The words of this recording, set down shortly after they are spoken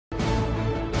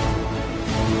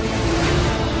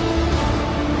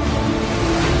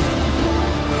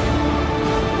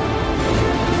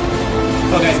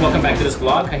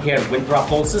vlog here at Winthrop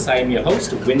Holsters. I am your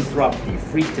host, Winthrop the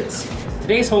Freitas.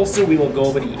 Today's holster, we will go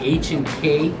over the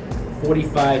H&K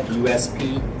 45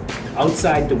 USP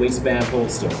outside the waistband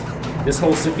holster. This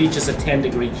holster features a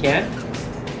 10-degree cant,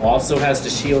 also has the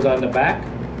shield on the back,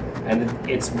 and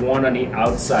it's worn on the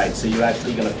outside, so you're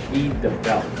actually going to feed the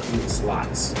belt through the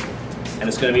slots. And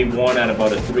it's going to be worn at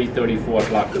about a 3/34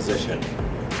 o'clock position.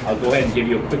 I'll go ahead and give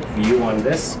you a quick view on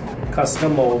this.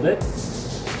 Custom molded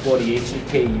for the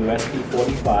H&K USP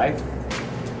 45.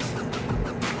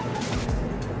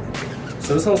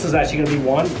 So this holster is actually going to be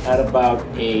worn at about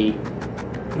a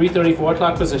 3/34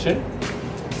 o'clock position.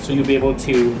 So you'll be able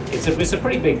to, it's a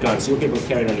pretty big gun, so you'll be able to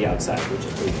carry it on the outside, which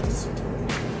is pretty nice.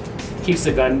 Keeps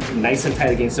the gun nice and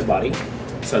tight against the body,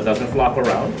 so it doesn't flop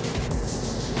around.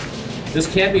 This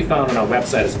can be found on our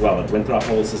website as well at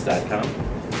winthropholsters.com.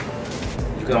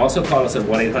 You can also call us at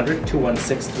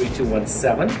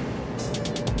 1-800-216-3217.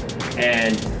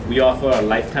 And we offer a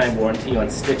lifetime warranty on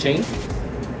stitching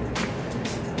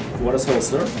for this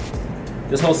holster.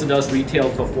 This holster does retail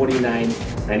for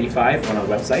 $49.95 on our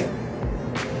website,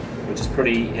 which is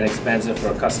pretty inexpensive for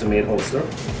a custom-made holster.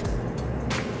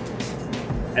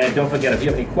 And don't forget, if you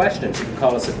have any questions, you can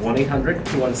call us at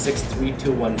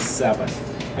 1-800-216-3217.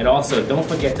 And also, don't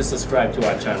forget to subscribe to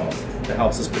our channel. That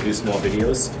helps us produce more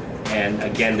videos. And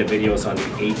again, the videos on the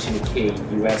H&K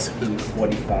USP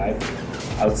 45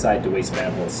 outside the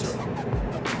waistband holster.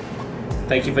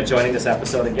 Thank you for joining this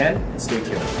episode again. Stay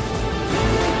tuned.